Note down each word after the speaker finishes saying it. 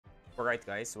Alright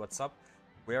guys, what's up?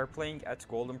 We are playing at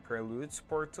Golden Preludes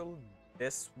portal.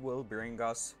 This will bring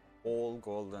us all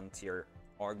golden tier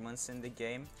augments in the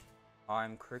game.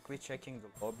 I'm quickly checking the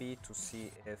lobby to see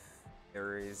if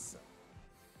there is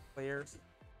players.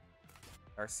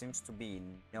 There seems to be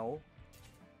no.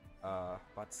 But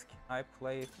can I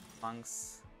play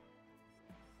punks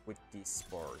with this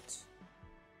sport?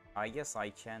 I guess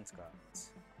I can't, guys.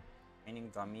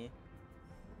 Training dummy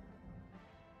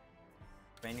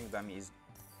is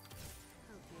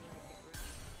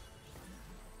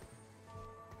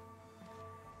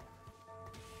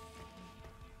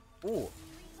ooh,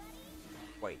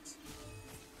 wait,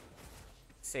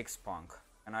 6 punk.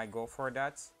 Can I go for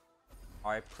that?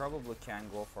 I probably can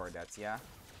go for that, yeah.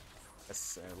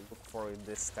 Let's look for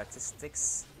the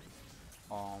statistics.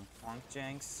 Punk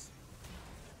Jinx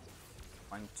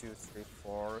 1, 2, 3,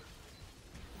 4.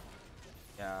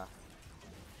 Yeah.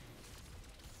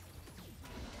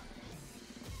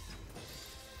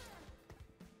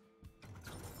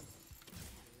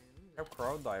 Have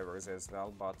crowd divers as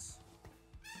well, but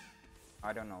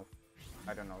I don't know.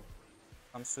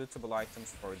 Some suitable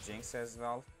items for Jinx as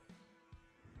well.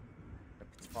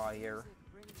 Rapidfire,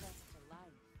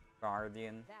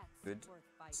 Guardian, good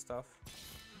stuff.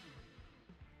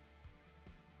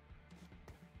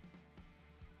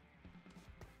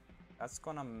 That's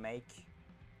gonna make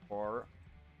for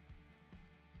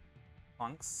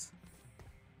punks.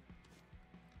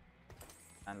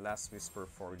 And Last Whisper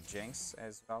for Jinx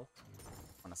as well.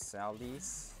 I'm gonna sell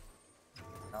these.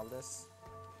 Sell this.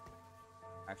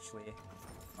 Actually,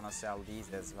 I'm gonna sell these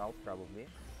as well, probably.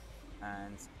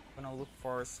 And I'm gonna look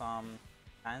for some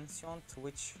Pantheon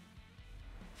Twitch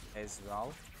as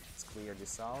well. Let's clear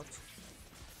this out.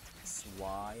 It's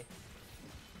Y.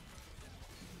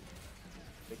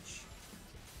 Twitch.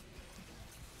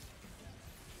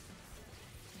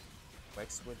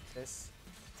 Wax with this.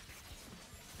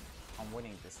 I'm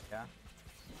winning this, yeah?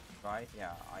 Right?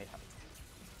 Yeah, I have it.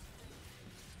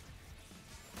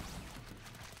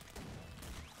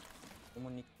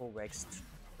 Neeko Wax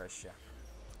Russia.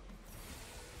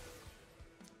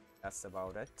 That's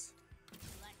about it.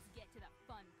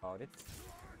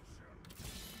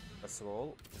 Let's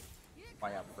roll.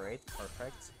 By upgrade,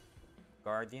 perfect.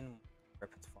 Guardian,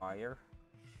 Rapidfire.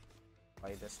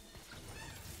 Buy this.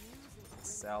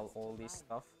 Sell all this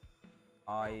stuff.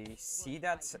 I see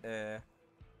that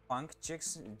Punk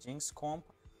Jinx comp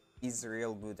is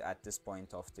real good at this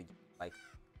point of the game. Like,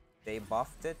 they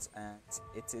buffed it and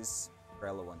it is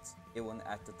relevant even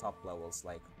at the top levels.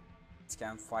 Like, it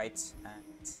can fight and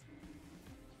it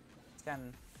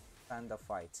can stand a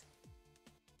fight.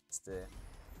 It's the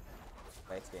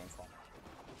late game form.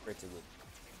 Pretty good.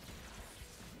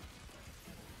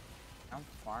 I'm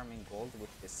farming gold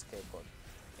with this skateboard.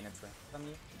 Penetrate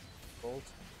enemy, gold.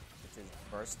 It is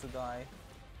first to die.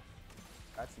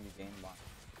 That you gain 1.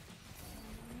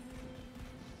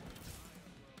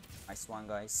 Nice one,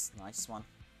 guys. Nice one.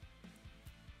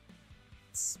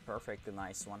 It's perfectly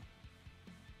nice one.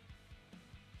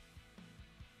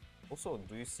 Also,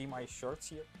 do you see my shorts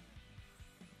here?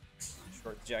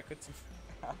 Short jacket.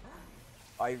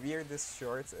 I wear this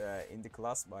shirt in the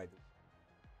class, by the way.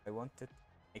 I wanted to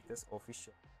make this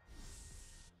official.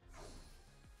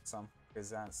 Some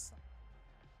presents.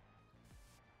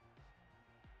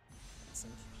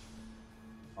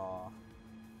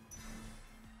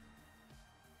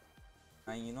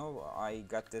 And you know, I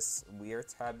got this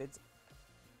weird habit.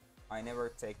 I never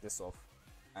take this off.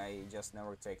 I just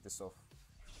never take this off.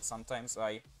 Sometimes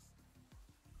I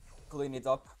clean it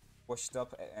up, wash it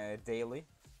up daily,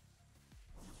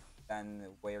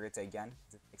 then wear it again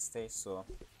the next day, so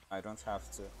I don't have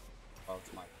to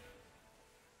about my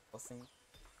clothing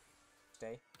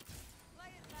day.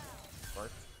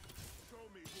 Work.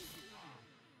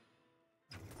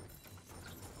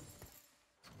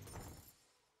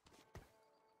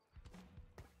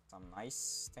 Some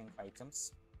nice tank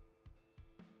items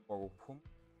for Pum.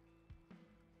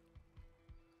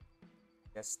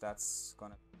 Guess that's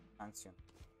gonna be Pantheon.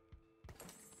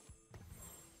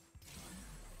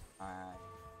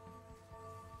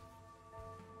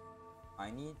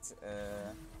 I need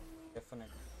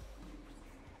definitely.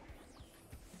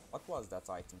 What was that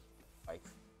item? Like,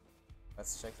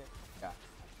 let's check it. Yeah,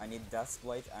 I need Death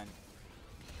Blade and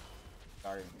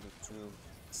Guard with 2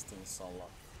 Sting Solo.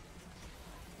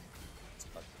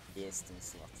 But yes, in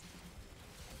slot.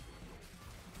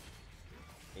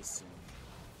 Facing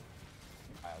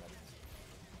pilot.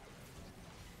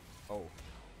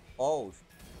 Oh!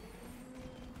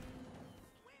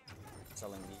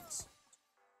 Selling these.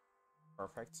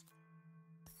 Perfect.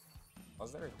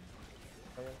 Was there a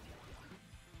player?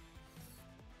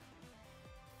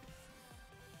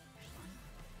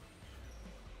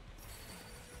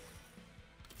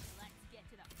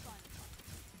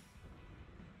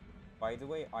 By the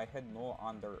way, I had no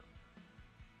underwears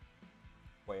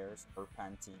or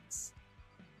panties.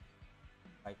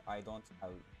 Like, I don't have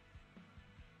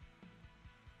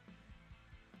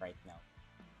right now.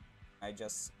 I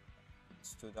just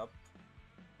stood up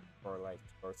for like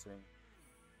torturing.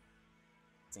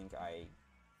 Think I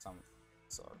some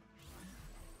sort.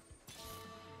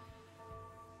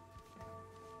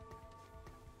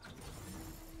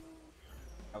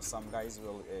 Now some guys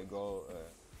will go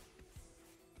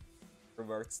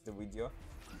reverse the video,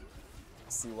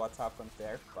 see what happened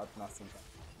there, but nothing.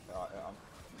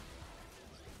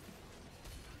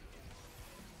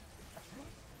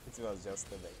 It was just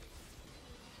a bait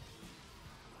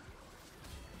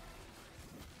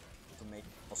to make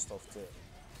most of the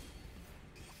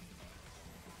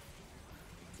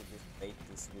bait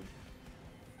this would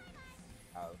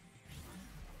have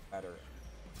better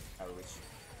average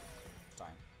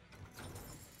time.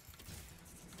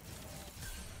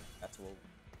 That will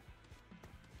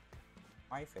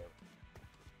my favorite.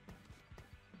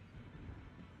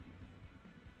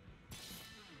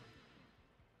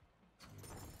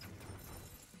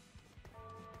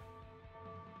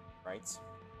 Right?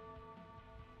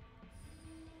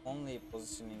 Only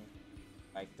positioning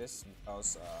like this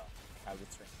because I have the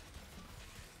train.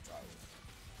 So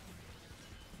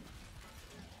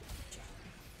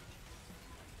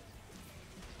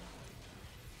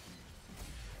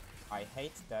I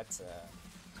hate that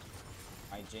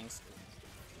my Jinx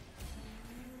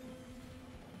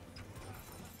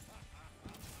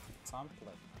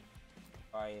template.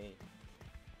 If I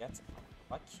get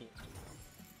lucky,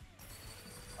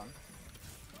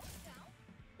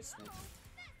 this would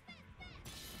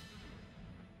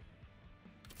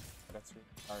that's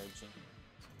Star Jhin.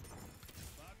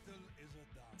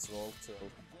 It's roll till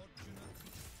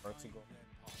vertigo.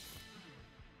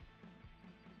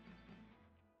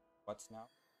 What now?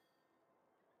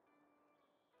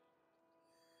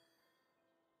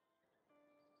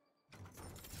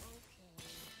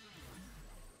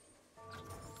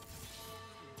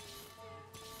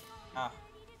 Ah,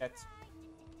 that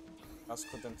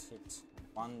just couldn't hit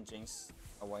one Jinx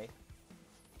away.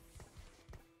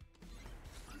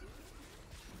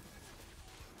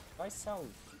 Did I sell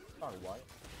Star White?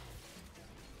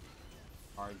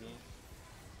 Guardian.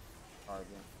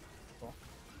 Cool.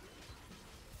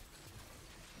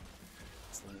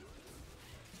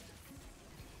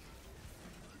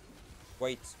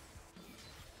 Wait.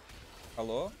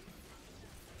 Hello?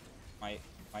 My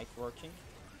mic working?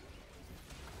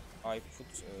 I put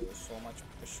so much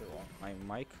pressure on my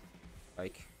mic.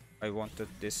 Like, I wanted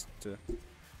this to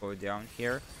go down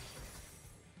here,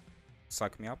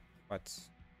 suck me up, but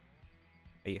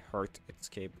I hurt its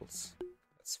cables.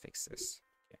 Let's fix this.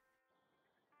 Okay.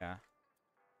 Yeah.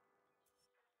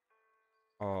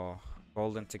 Oh,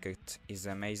 golden ticket is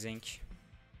amazing.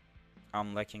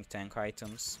 I'm lacking tank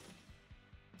items.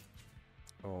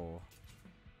 Oh,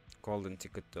 golden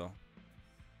ticket though.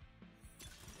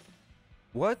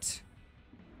 What?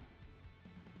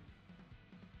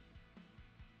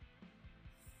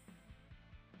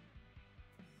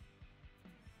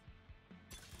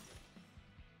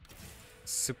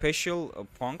 Special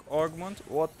punk augment?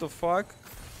 What the fuck?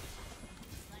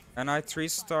 And I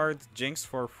 3-starred Jinx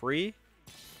for free?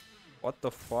 What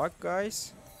the fuck,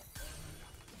 guys?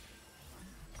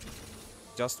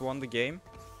 Just won the game.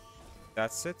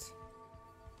 That's it.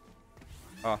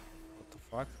 Ah, what the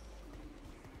fuck?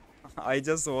 I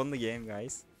just won the game,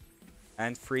 guys.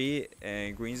 And free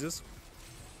Greenzus.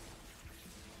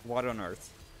 What on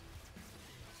earth?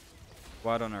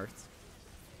 What on earth?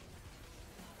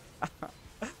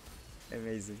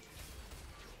 Amazing.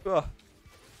 Oh,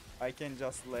 I can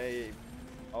just lay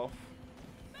off,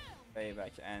 lay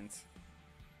back and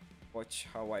watch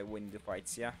how I win the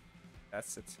fights. Yeah,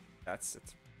 that's it. That's it.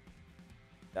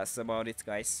 That's about it,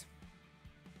 guys.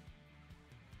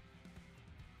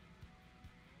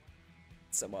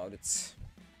 It's about it.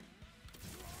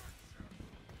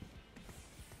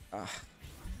 Ah,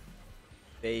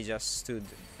 they just stood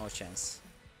no chance.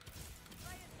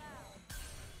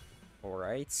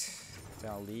 Alright,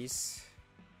 tell these.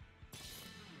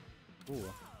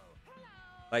 Ooh.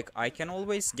 Like, I can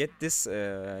always get this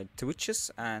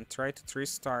Twitches and try to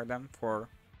 3-star them for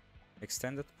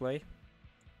extended play.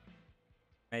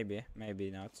 Maybe,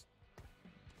 maybe not.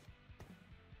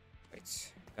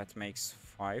 Wait, that makes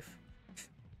 5.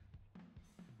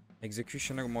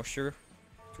 Executioner Mosher,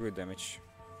 True Damage.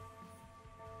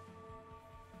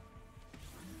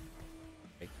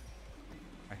 Okay.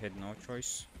 I had no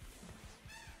choice.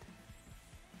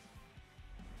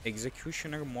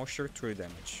 Executioner Mosher, True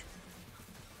Damage.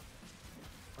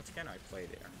 What can I play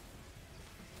there?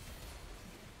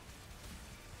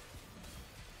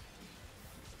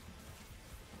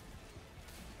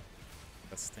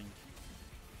 Testing.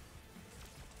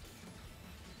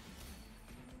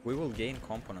 We will gain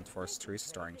component for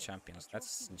 3-starring champions.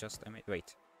 That's just amazing.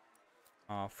 Wait.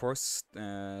 For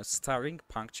starring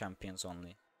punk champions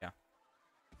only. Yeah.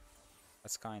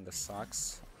 That's kinda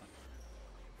sucks.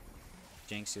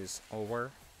 Jinx is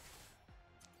over.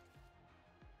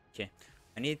 Okay.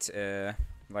 I need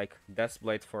like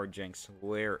Deathblade for Jinx.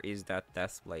 Where is that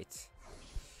Deathblade?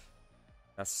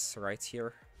 That's right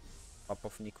here. Top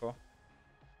of Neeko.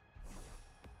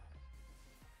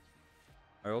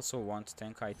 I also want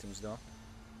tank items though.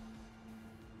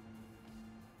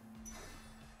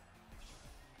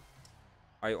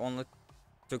 I only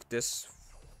took this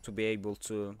to be able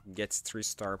to get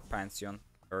 3-star Pantheon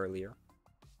earlier.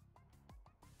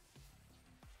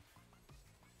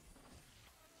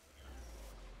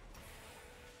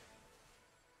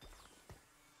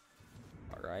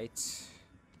 Alright.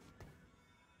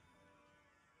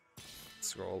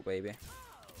 Let's roll, baby.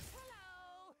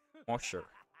 Mosher.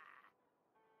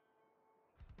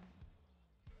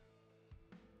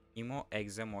 Emo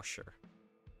Exe Mosher.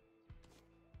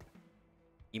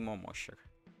 Emo Mosher.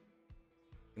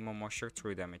 Emo Mosher,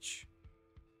 True Damage.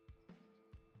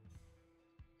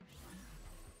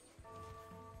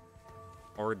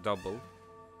 Or double.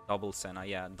 Double Senna,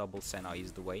 yeah, double Senna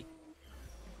is the way.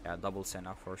 Yeah, double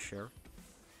Senna for sure.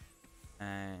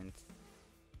 And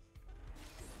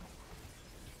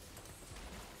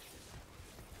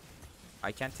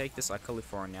I can take this Akali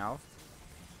for now.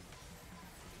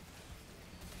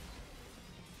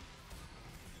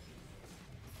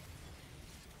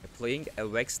 Playing a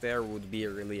Vex there would be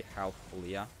really helpful,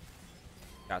 yeah.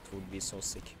 That would be so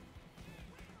sick.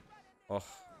 Oh.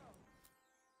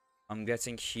 I'm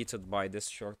getting heated by this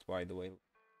shirt, by the way.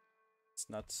 It's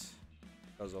not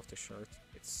because of the shirt,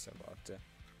 it's about the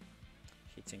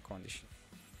heating condition.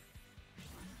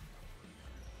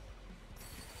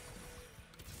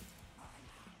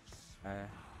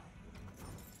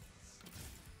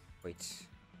 Wait.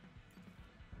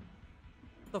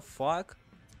 What the fuck?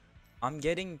 I'm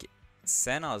getting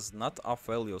Senna's, not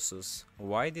Aphelios's.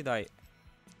 Why did I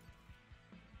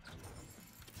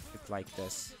it like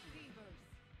this?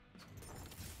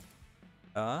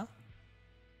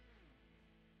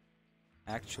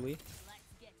 Actually,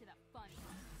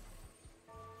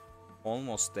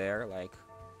 almost there. Like,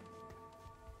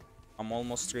 I'm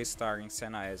almost 3-starring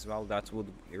Senna as well. That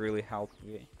would really help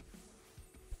me.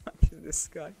 This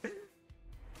guy.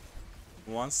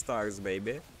 1 stars,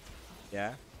 baby.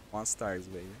 Yeah. 1 stars,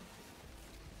 baby.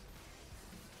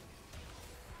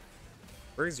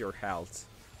 Where's your health?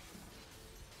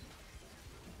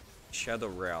 Shadow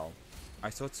Realm. I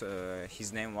thought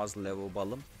his name was Level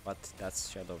Balum, but that's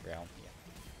Shadow Realm. Yeah.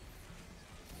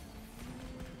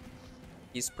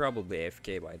 He's probably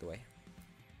AFK, by the way.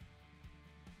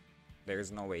 There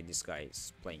is no way this guy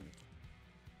is playing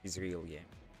his real game.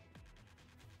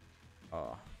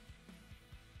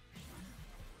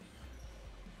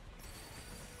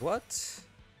 What?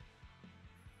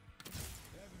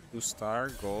 2-star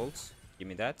gold. Give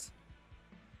me that.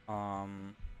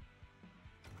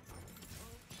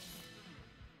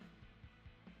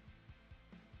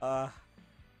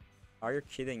 Are you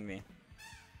kidding me?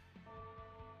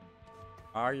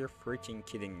 Are you freaking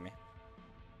kidding me?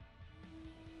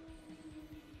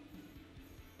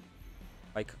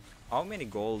 Like, how many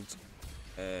gold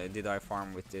did I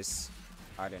farm with this?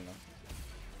 I don't know.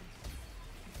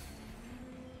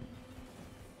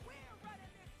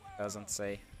 Doesn't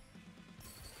say.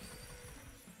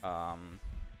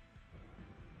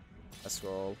 Let's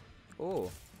roll.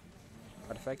 Oh,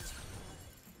 perfect.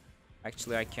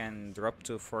 Actually, I can drop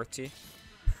to 40.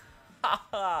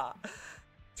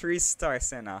 3-star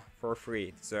Senna for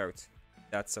free. Deserved.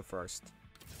 That's a first.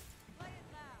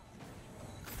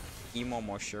 Emo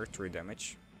Mosher, 3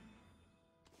 damage.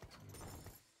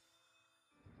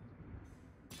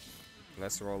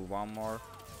 Let's roll one more.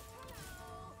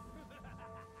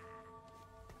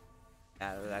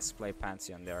 Let's play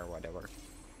Pantheon there, whatever.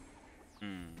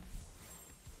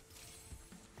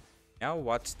 Now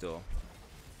what though?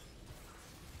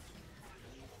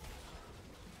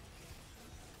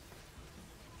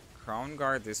 Crown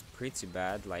Guard is pretty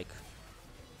bad, like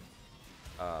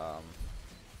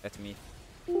let me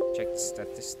check the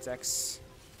statistics.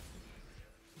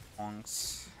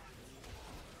 Onks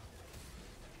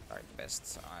are the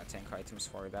best tank items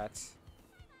for that.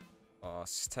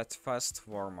 Steadfast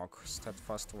Warmog.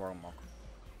 Steadfast Warmog.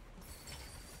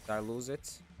 Did I lose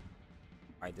it?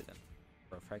 I didn't.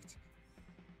 Perfect.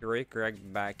 Heroic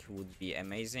Greg back would be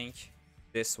amazing.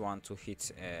 This one to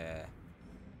hit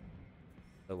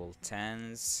level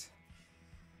 10s.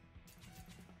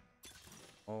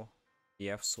 Oh,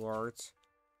 BF Sword.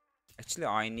 Actually,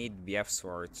 I need BF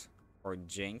Sword for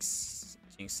Jinx.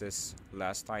 Jinx's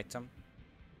last item.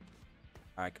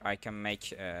 Like, I can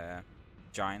make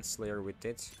Giant Slayer with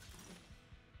it.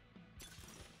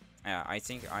 I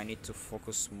think I need to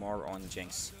focus more on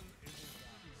Jinx.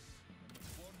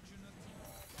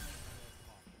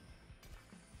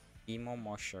 Emo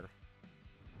Mosher.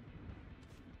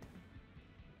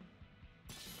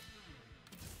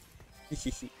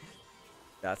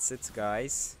 That's it,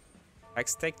 guys.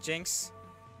 Hextech Jinx.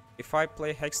 If I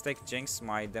play Hextech Jinx,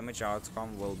 my damage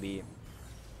outcome will be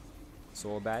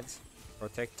so bad.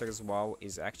 Protector's WoW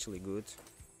is actually good.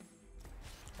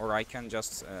 Or I can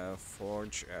just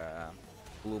forge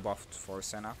blue buff for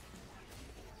Senna.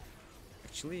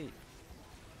 Actually,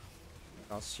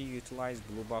 does she utilize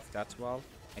blue buff that well?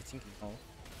 I think no.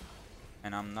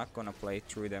 And I'm not gonna play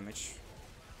True Damage.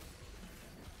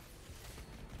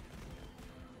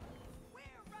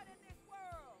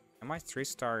 Am I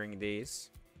 3-starring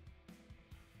these?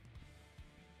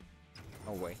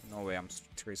 No way, no way I'm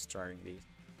 3-starring these.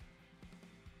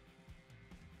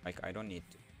 Like, I don't need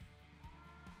to.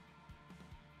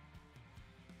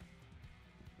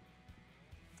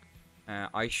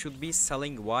 I should be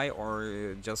selling Y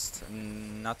or just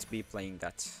not be playing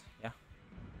that. Yeah.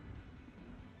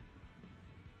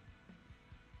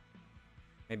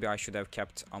 Maybe I should have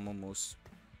kept Amumu's.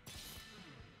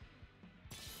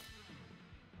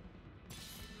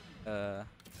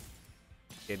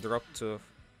 They dropped to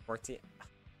 40.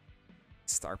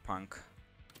 Star Punk.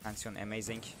 Pantheon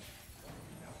amazing.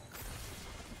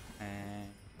 And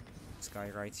this guy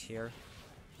right here.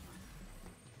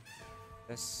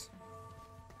 This.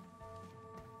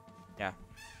 Yeah,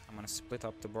 I'm gonna split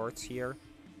up the board here.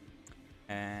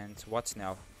 And what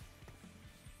now?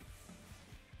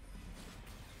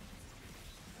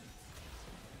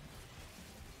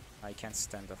 I can't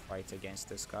stand a fight against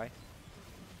this guy.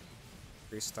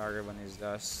 3-star Riven is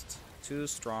just too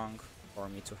strong for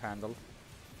me to handle.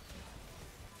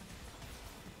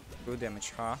 True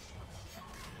damage, huh?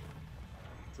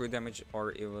 True damage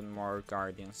or even more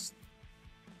Guardians.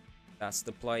 That's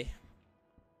the play.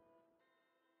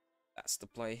 That's the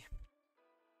play.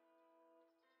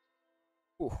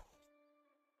 Ooh.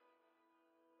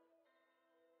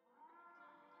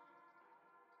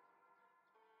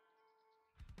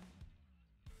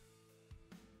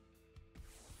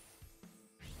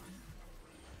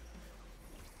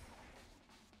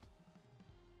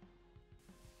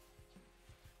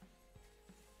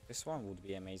 This one would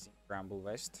be amazing. Rumble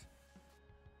West.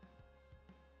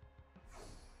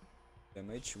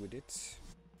 Damage with it.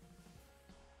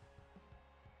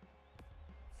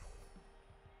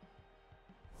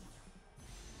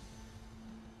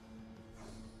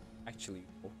 Actually,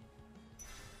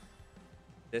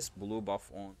 this blue buff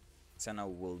on Senna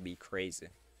will be crazy.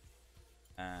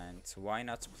 And why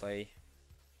not play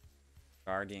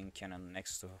Guardian Cannon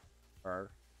next to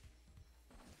her?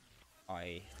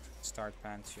 I start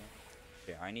Pantheon.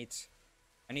 Okay, I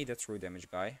need a true damage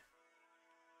guy.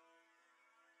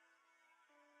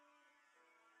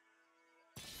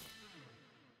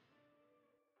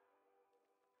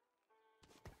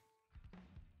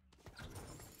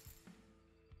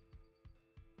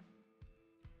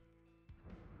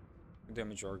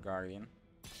 Damage or Guardian.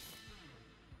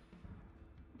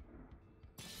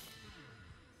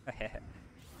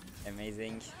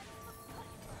 Amazing.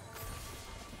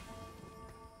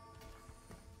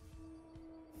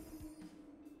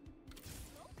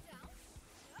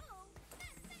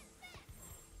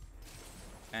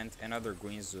 And another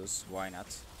green Zeus, why not?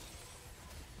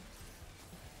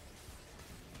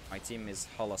 My team is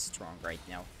hella strong right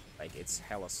now. Like, it's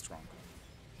hella strong.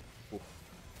 Ooh.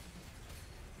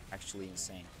 Actually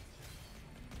insane.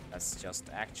 That's just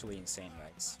actually insane,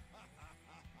 guys.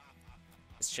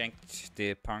 Let's check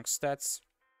the punk stats.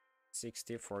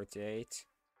 60, 48.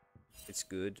 It's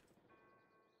good.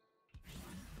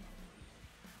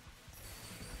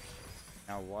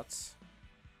 Now what?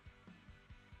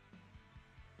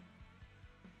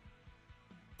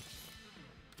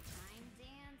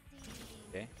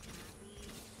 Okay.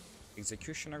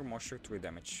 Executioner, Mosher, 3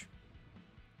 damage.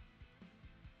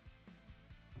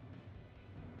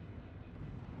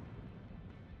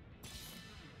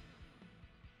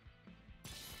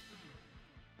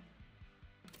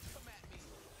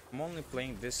 I'm only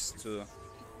playing this to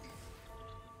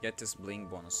get this blink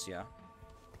bonus, yeah.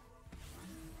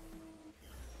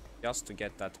 Just to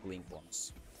get that blink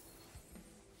bonus.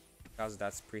 Because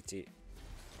that's pretty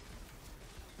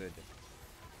good.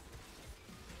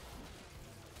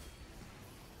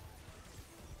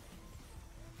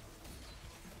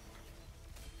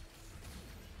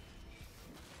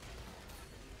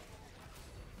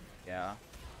 Yeah.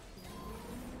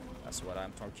 That's what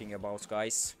I'm talking about,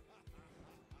 guys.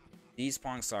 These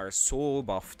punks are so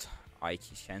buffed. I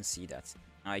can see that.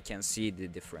 I can see the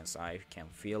difference. I can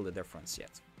feel the difference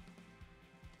yet.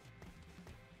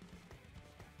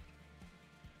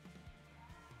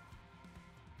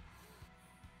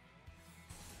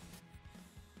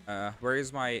 Where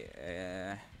is my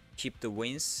keep the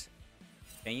wins?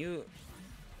 Can you?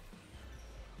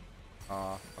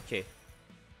 Okay.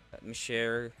 Let me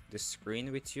share the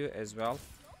screen with you as well.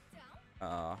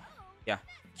 Yeah,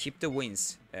 keep the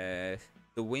wins. The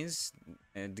wins,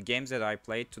 the games that I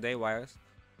played today was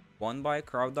won by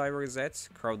Crowdiver Z,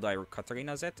 Crowdiver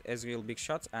Katarina Z, Ezreal Big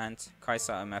Shot, and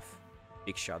Kai'Sa MF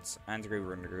Big Shots, and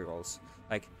Riven Rerolls.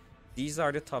 Like, these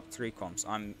are the top 3 comps.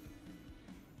 I'm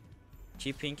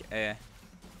keeping a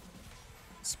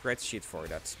spreadsheet for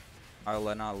that. I'll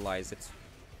analyze it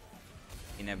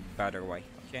in a better way,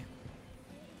 okay?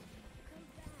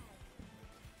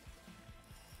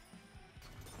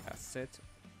 That's it.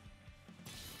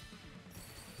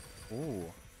 Ooh.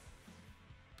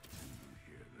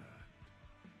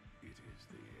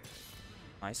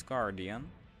 Nice Guardian.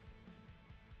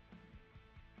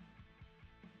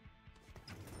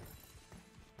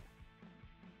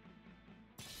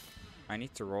 I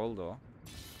need to roll though.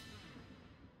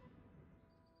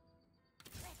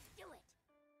 Let's do it.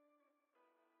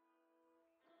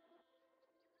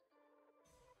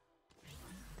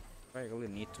 I really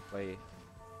need to play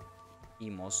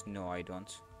Emos. No, I don't.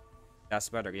 That's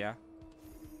better, yeah?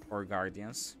 Or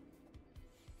Guardians.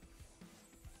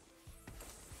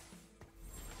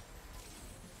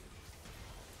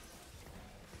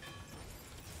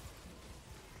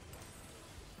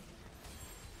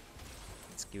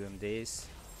 Let's give him this.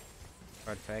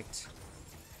 Perfect.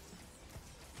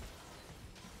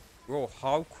 Bro,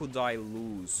 how could I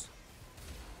lose?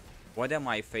 What am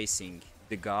I facing?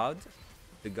 The god?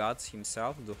 The god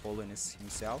himself? The holiness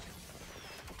himself?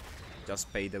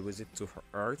 Just paid a visit to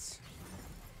Earth.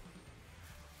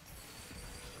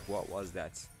 What was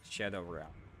that? Shadow Realm.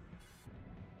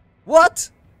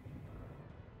 What?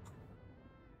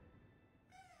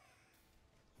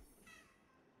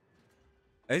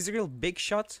 Ezreal Big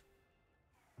Shot?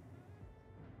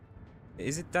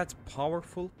 Is it that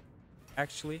powerful?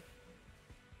 Actually?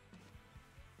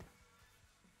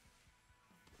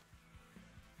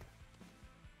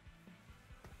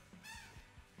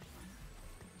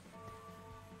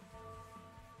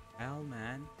 Hell,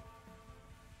 man.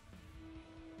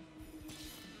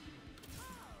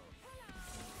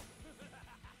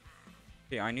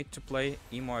 Okay, I need to play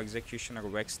Emo Executioner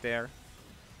Vex there.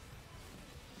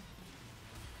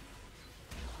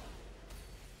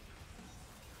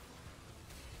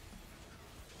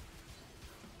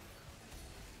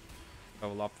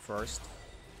 Level up first.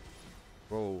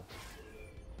 Whoa.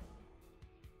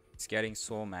 It's getting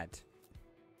so mad.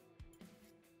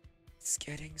 It's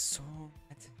getting so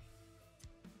mad.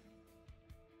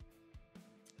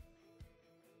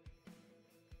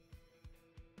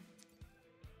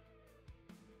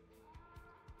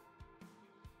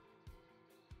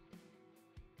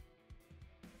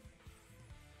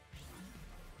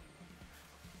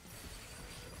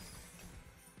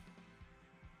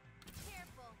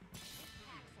 Careful. This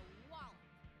pack's a wallop.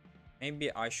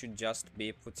 Maybe I should just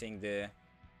be putting the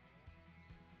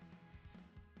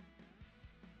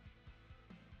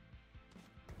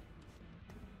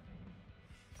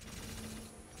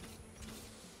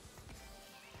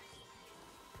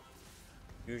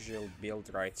usual build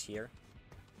right here.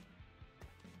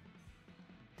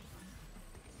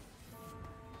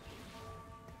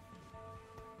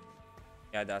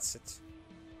 Yeah, that's it.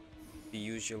 The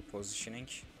usual positioning.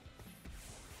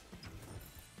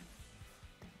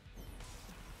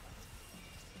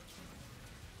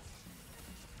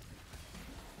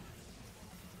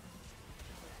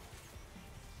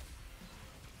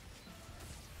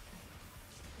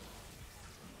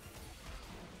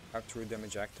 Have True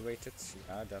Damage activated.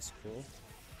 Yeah, that's cool.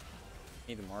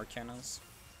 Need more cannons.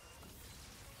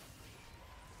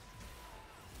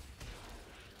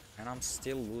 And I'm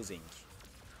still losing.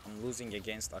 I'm losing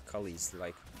against Akali's,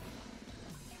 like...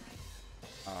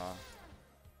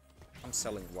 I'm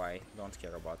selling Y, don't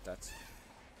care about that.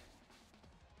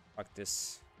 Fuck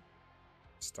this.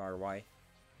 Star Y.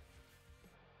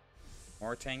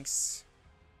 More tanks.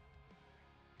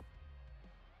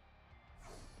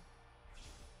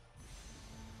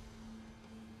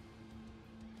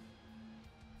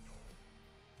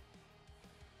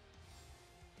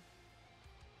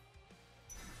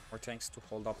 More tanks to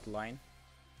hold up the line.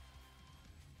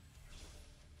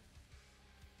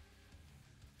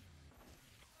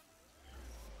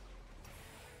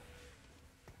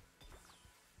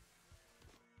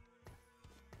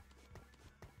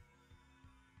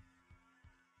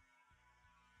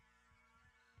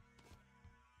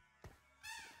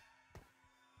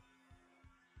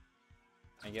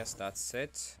 I guess that's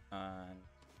it. And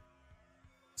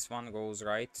this one goes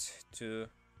right to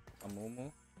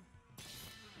Amumu.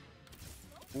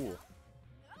 Ooh.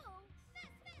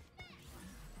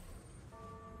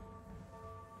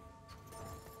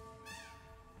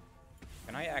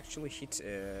 Can I actually hit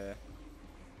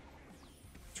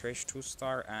Trash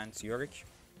 2-star and Yorick?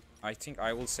 I think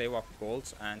I will save up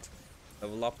gold and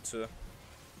level up to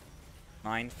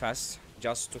 9 fast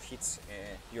just to hit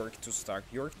Yorick 2-star.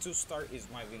 Yorick 2-star is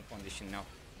my win condition now.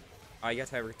 I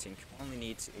get everything. Only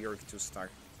need Yorick 2-star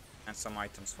and some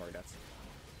items for that.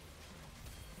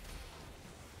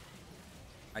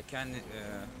 I can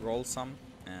roll some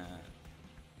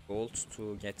gold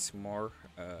to get more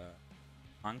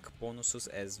tank bonuses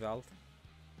as well.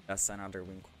 That's another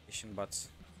win condition, but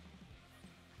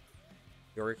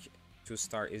Yorick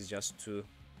 2-star is just too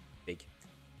big.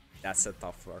 That's a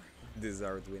tougher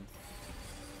deserved win.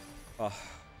 Oh.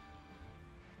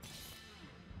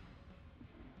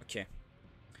 Okay,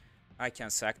 I can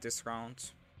sack this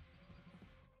round.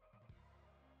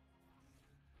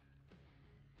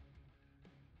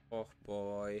 Oh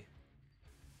boy.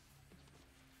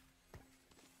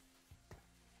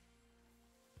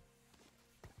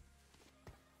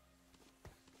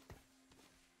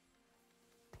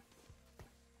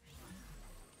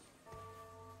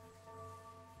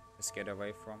 Let's get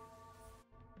away from.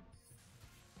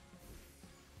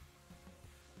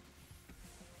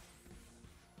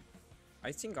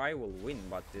 I think I will win,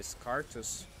 but this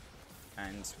Karthus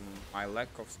and my lack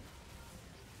of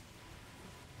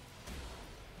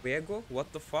Viego?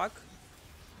 What the fuck?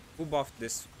 Who buffed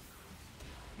this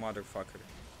motherfucker?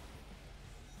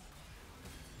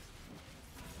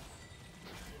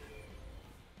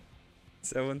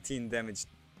 "17 damage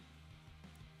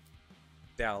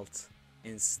dealt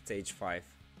in stage 5.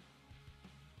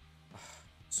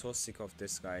 So sick of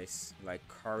this guys, like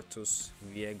Karthus,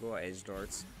 Viego,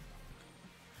 Edgelords.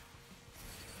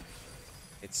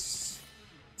 It's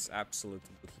absolute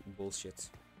bullshit.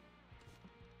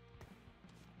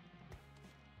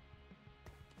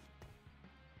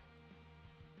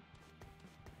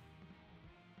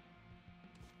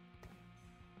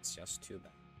 It's just too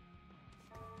bad.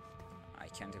 I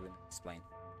can't even explain.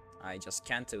 I just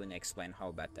can't even explain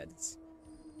how bad that is.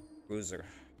 Bruiser.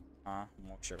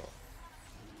 Mosher.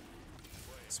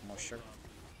 It's Mosher.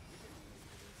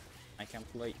 I can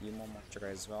play Emo Mosher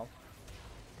as well.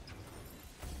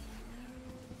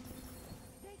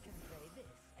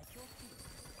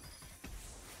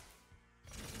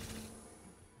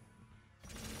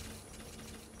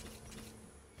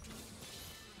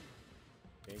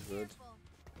 Okay, good.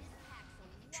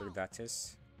 Sure that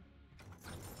is.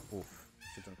 Oof,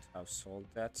 shouldn't have sold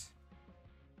that.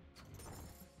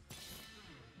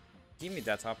 Give me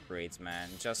that upgrade, man.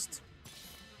 Just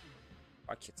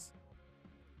fuck it.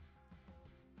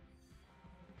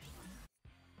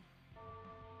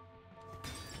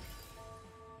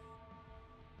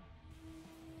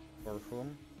 For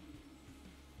whom?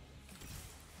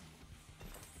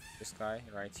 This guy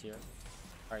right here.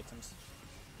 Items.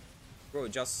 Bro,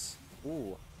 just...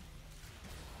 Ooh.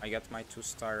 I got my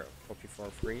 2-star copy for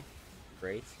free.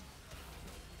 Great.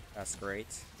 That's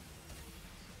great.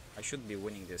 I should be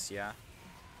winning this, yeah.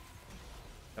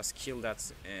 Just kill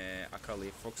that Akali.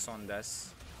 Focus on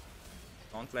this.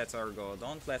 Don't let her go.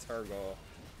 Don't let her go.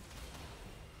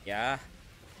 Yeah.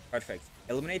 Perfect.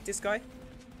 Eliminate this guy.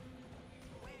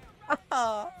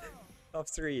 Top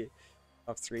 3.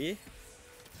 Top 3.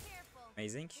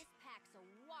 Amazing.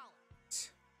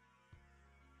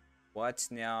 What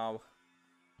now?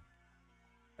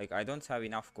 Like, I don't have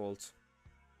enough gold.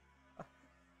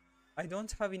 I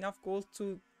don't have enough gold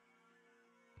to...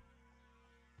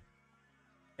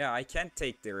 Yeah, I can't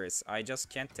take the risk. I just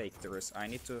can't take the risk. I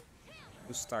need to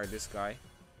start this guy.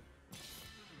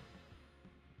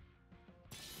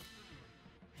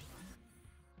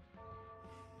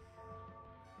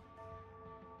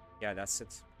 Yeah, that's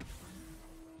it.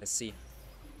 Let's see.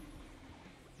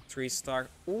 3-star.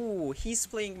 Ooh, he's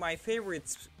playing my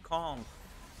favorite comp.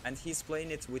 And he's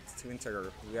playing it with Twin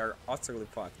Terror. We are utterly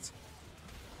fucked.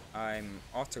 I'm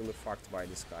utterly fucked by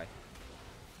this guy.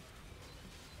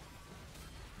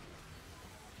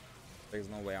 There's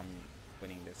no way I'm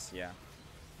winning this, yeah.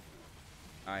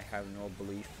 I have no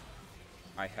belief.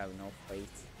 I have no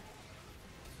faith.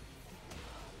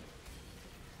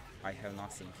 I have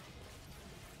nothing.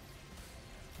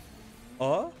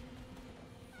 Oh?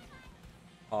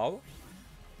 How?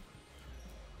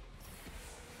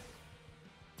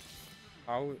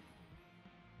 How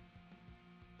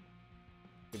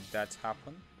did that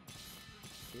happen?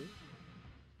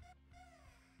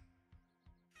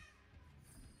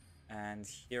 And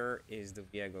here is the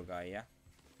Viego guy, yeah?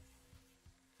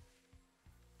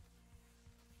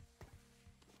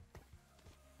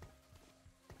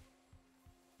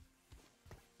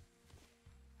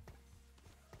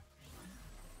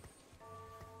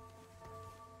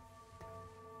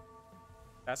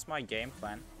 That's my game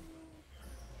plan.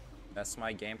 That's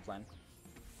my game plan.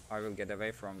 I will get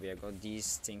away from Viego.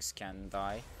 These things can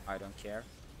die. I don't care.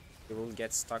 He will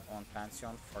get stuck on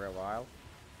Pantheon for a while.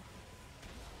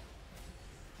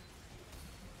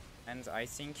 And I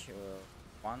think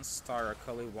one Star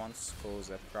Akali won't cause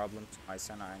a problem to my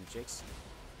Senna and Jax.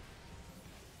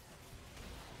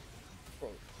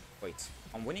 Oh, wait.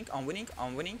 I'm winning.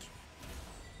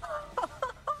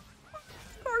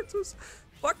 Cartus!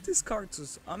 Fuck this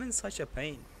Cartus. I'm in such a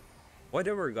pain.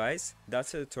 Whatever, guys.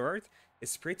 That's a turret.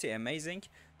 It's pretty amazing.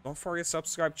 Don't forget to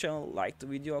subscribe channel, like the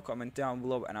video, comment down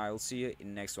below, and I will see you in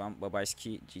the next one. Bye bye,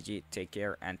 ski, GG, take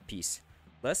care, and peace.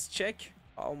 Let's check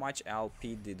how much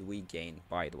LP did we gain,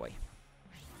 by the way.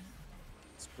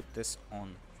 Let's put this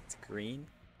on screen.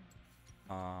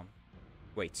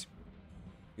 Wait.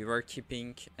 We were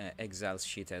keeping Excel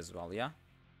sheet as well, yeah?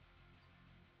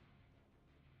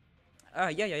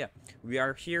 Yeah. We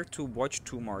are here to watch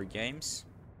 2 more games.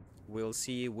 We'll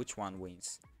see which one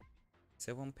wins.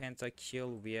 7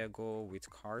 Pentakill, Viego with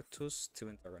Cartus,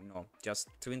 Twin Terror. No, just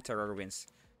Twin Terror wins.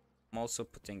 I'm also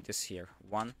putting this here.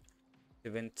 1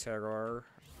 Twin Terror,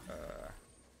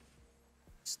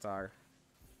 Star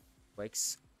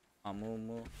Wakes,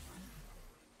 Amumu,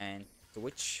 and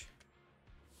Twitch.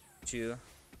 2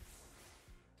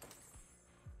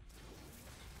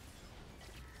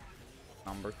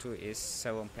 Number 2 is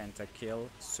 7 Pentakill,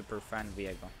 Superfan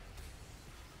Viego.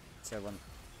 7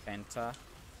 Penta,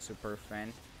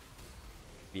 Superfan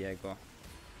Viego.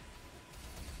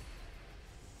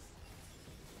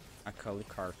 Akali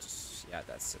Cartus. Yeah,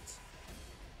 that's it.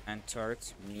 And third,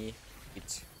 me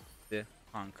with the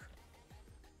punk.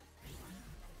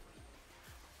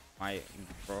 My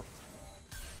broke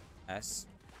ass.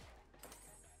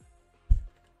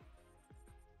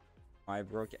 My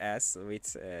broke ass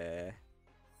with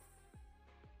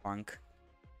punk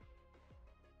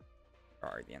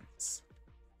Guardians.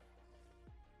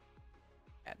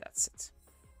 Yeah, that's it.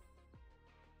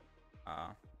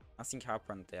 Nothing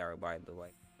happened there, by the way.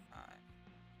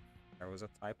 There was a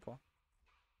typo.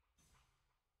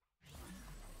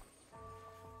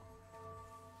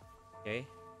 Okay.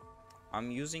 I'm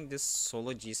using this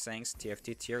Solo G-Sang's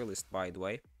TFT tier list, by the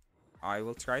way. I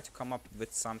will try to come up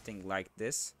with something like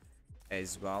this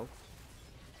as well,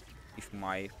 if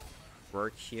my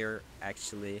work here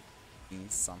actually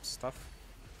means some stuff.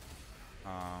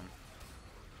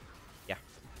 Yeah.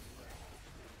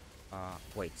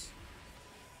 Wait.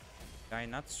 Did I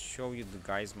not show you the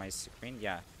guys my screen?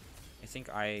 Yeah. I think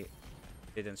I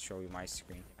didn't show you my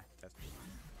screen. Yeah, that's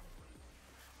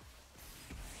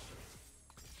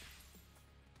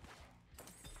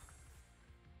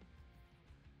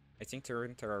I think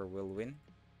Terror will win.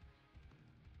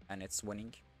 And it's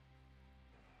winning.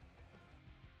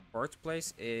 4th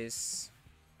place is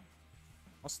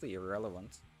mostly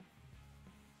irrelevant.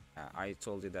 I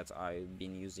told you that I've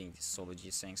been using this Solo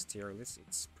G-Sang's tier list.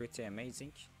 It's pretty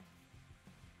amazing.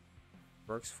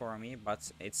 Works for me,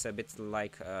 but it's a bit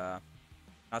like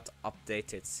not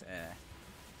updated.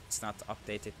 It's not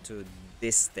updated to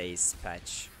this day's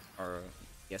patch or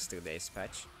yesterday's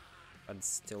patch, but it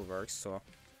still works. So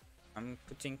I'm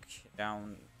putting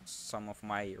down some of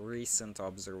my recent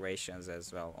observations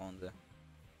as well on the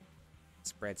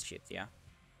spreadsheet, yeah.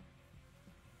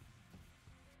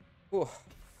 Ooh.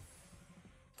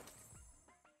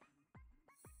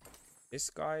 This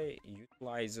guy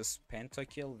utilizes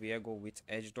Pentakill Viego with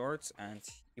Edgelord and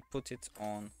he put it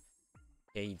on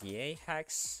ADA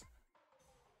hacks.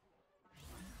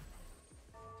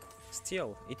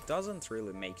 Still, it doesn't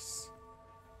really make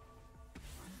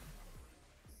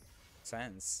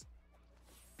sense.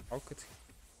 How could he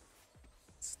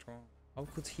strong? How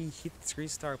could he hit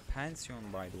 3-star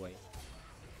Pantheon, by the way?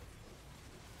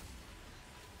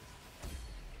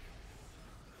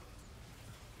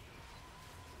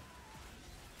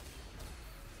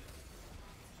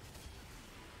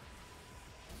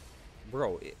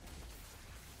 Bro,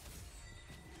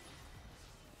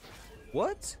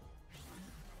 what?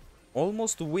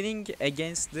 Almost winning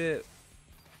against the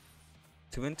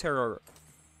Twin Terror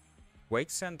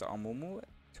Wakes and Amumu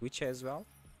Twitch as well.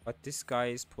 But this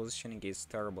guy's positioning is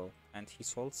terrible. And he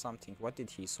sold something. What did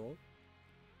he sold?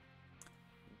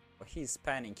 Oh, he's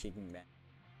panicking, man.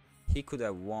 He could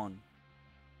have won.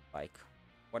 Like,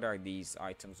 what are these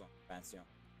items on Pantheon?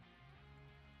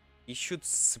 He should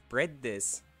spread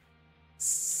this.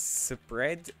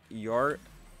 Spread your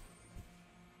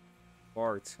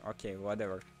board. Okay,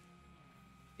 whatever.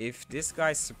 If this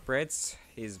guy spreads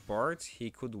his board,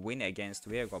 he could win against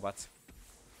Viego, but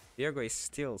Viego is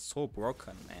still so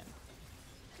broken, man.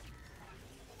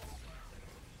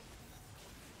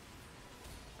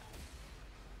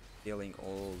 Dealing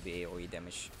all the AoE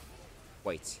damage.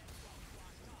 Wait.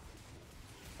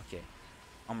 Okay.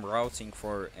 I'm routing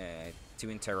for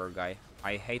Twin Terror guy.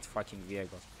 I hate fucking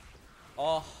Viego.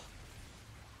 Oh.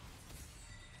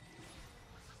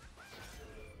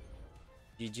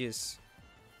 GG's.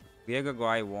 Viego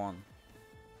guy won.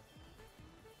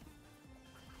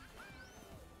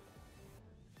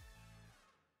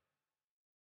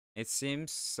 It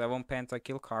seems 7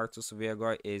 Pentakill Karthus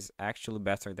Viego is actually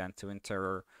better than Twin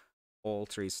Terror all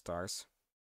 3 stars.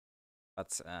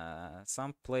 But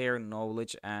some player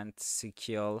knowledge and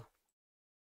skill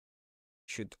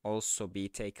should also be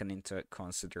taken into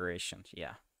consideration.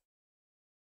 Yeah.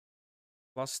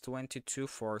 Plus 22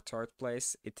 for 3rd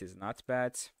place. It is not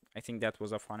bad. I think that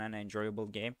was a fun and enjoyable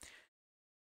game.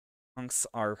 Punks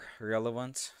are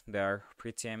relevant. They are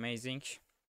pretty amazing.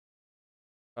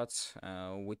 But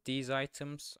with these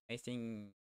items, I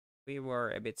think we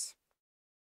were a bit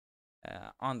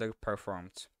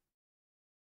underperformed.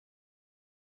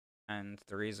 And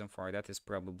the reason for that is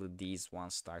probably these 1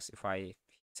 stars. If I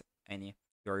hit any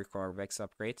Yorick or Vex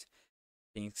upgrade,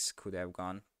 things could have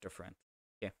gone different.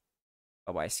 Okay.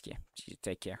 Bye bye, Ski.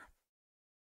 Take care.